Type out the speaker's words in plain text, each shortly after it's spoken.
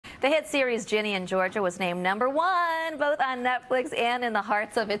The hit series Ginny and Georgia was named #1 both on Netflix and in the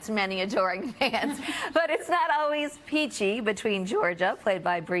hearts of its many adoring fans. But it's not always peachy between Georgia, played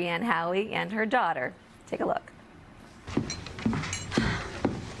by Brianne Howey, and her daughter. Take a look.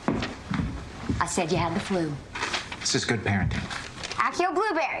 I said you had the flu. This is good parenting. Accio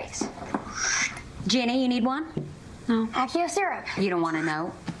blueberries. Ginny, you need one? No. Accio syrup. You don't want to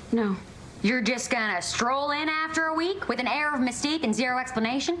know? No. You're just gonna stroll in after a week with an air of mystique and zero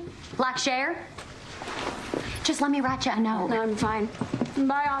explanation? Like Cher? Just let me write you a note. No, I'm fine.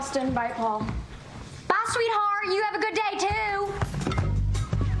 Bye, Austin. Bye, Paul. Bye, sweetheart. You have a good day, too.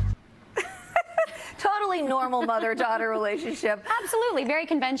 Totally normal mother-daughter relationship. Absolutely, very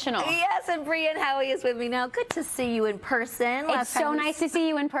conventional. Yes, and Brianne Howey is with me now. Good to see you in person. It's so nice to see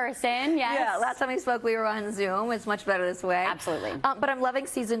you in person, yes. Yeah, last time we spoke, we were on Zoom. It's much better this way. Absolutely. But I'm loving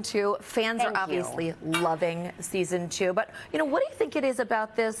season 2. Fans are obviously loving season 2. But, you know, what do you think it is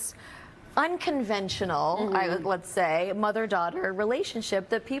about this unconventional, let's say, mother-daughter relationship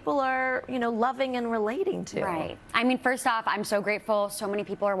that people are, you know, loving and relating to? Right. I mean, first off, I'm so grateful so many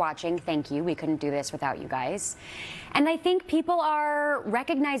people are watching. Thank you. We couldn't do this without you guys. And I think people are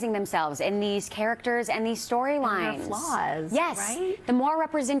recognizing themselves in these characters and these storylines. And their flaws, yes. right? The more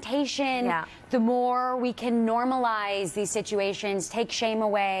representation, the more we can normalize these situations, take shame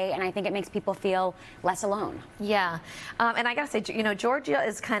away, and I think it makes people feel less alone. Yeah. And I gotta say, you know, Georgia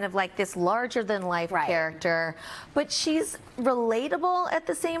is kind of like this larger-than-life character, but she's relatable at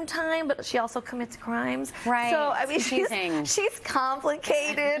the same time, but she also commits crimes. Right. So, I mean, she's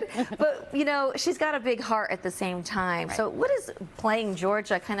complicated, but, you know, she's got a big heart at the same time. Right. So what has playing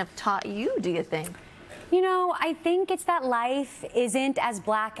Georgia kind of taught you, do you think? You know, I think it's that life isn't as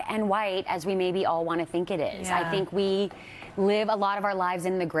black and white as we maybe all want to think it is. Yeah. I think we live a lot of our lives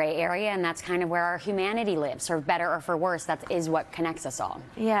in the gray area, and that's kind of where our humanity lives, for better or for worse. That is what connects us all.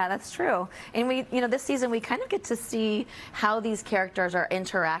 Yeah, that's true. And we, you know, this season we kind of get to see how these characters are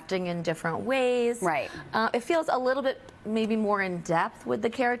interacting in different ways. Right. It feels a little bit maybe more in depth with the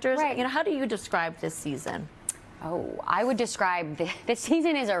characters. Right. You know, how do you describe this season? Oh, I would describe this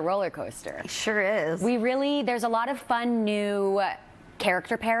season as a roller coaster. It sure is. There's a lot of fun new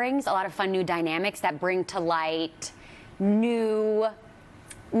character pairings, a lot of fun new dynamics that bring to light new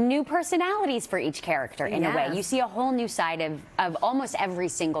personalities for each character in a way. You see a whole new side of almost every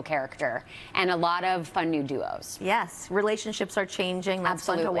single character, and a lot of fun new duos. Yes, relationships are changing. That's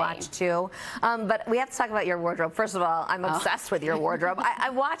fun to watch too. But we have to talk about your wardrobe. First of all, I'm obsessed with your wardrobe. I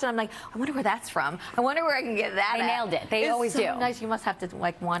watch and I'm like, I wonder where that's from. I wonder where I can get that. They nailed it. They always do. Nice. You must have to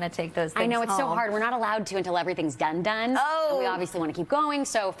like want to take those things I know, it's so home. hard. We're not allowed to until everything's done. Oh. And we obviously want to keep going.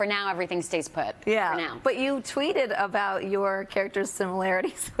 So for now, everything stays put. Yeah. For now. But you tweeted about your character's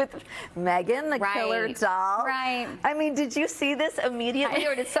similarities with Megan, the killer doll. Right. I mean, did you see this immediately,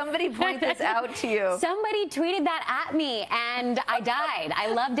 or did somebody point this out to you? Somebody tweeted that at me, and I died.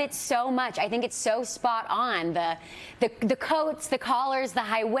 I loved it so much. I think it's so spot on. The coats, the collars, the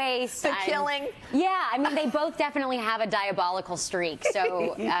high waist. The killing. Yeah, I mean, they both definitely have a diabolical streak.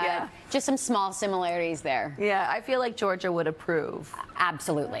 So just some small similarities there. Yeah, I feel like Georgia would approve.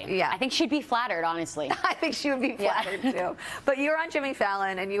 Absolutely. Yeah. I think she'd be flattered, honestly. I think she would be flattered too. But you were on Jimmy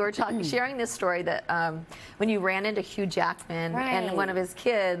Fallon, and you were sharing this story that when you ran into Hugh Jackman and one of his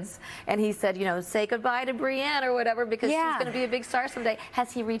kids, and he said, you know, say goodbye to Brianne or whatever, because she's going to be a big star someday.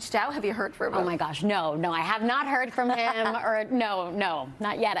 Has he reached out? Have you heard from him? Oh my gosh, no, I have not heard from him, or no,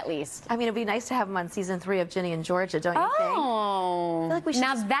 not yet at least. I mean, it'd be nice to have him on season 3 of Ginny and Georgia, don't you think? Oh, I feel like we should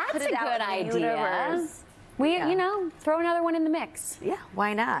now just that's put a it out good in the idea. universe. You know, throw another one in the mix. Yeah,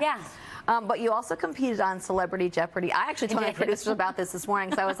 why not? Yeah. But you also competed on Celebrity Jeopardy. I actually told my producers about this morning,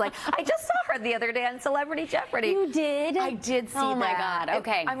 because I was like, I just saw her the other day on Celebrity Jeopardy. You did? I did see that. Oh my God,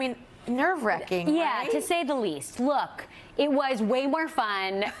 okay. I mean, nerve-wracking, Yeah, right? to say the least. Look, it was way more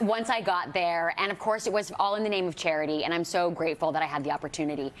fun once I got there, and of course it was all in the name of charity, and I'm so grateful that I had the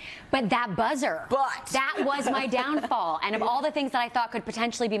opportunity. But that buzzer, that was my downfall, and of all the things that I thought could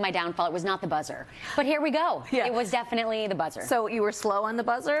potentially be my downfall, it was not the buzzer. But here we go. Yeah. It was definitely the buzzer. So you were slow on the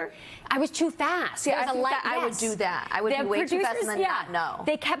buzzer? I was too fast. Yeah, I would do that. I would be way too fast and then not know.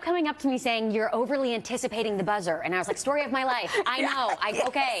 They kept coming up to me saying, you're overly anticipating the buzzer, and I was like, story of my life. I know.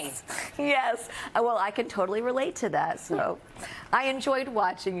 Okay. Yes. Well, I can totally relate to that. So I enjoyed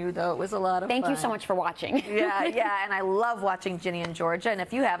watching you, though. It was a lot of fun. Thank you so much for watching. Yeah, and I love watching Ginny and Georgia. And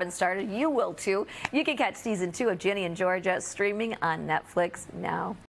if you haven't started, you will too. You can catch season 2 of Ginny and Georgia streaming on Netflix now.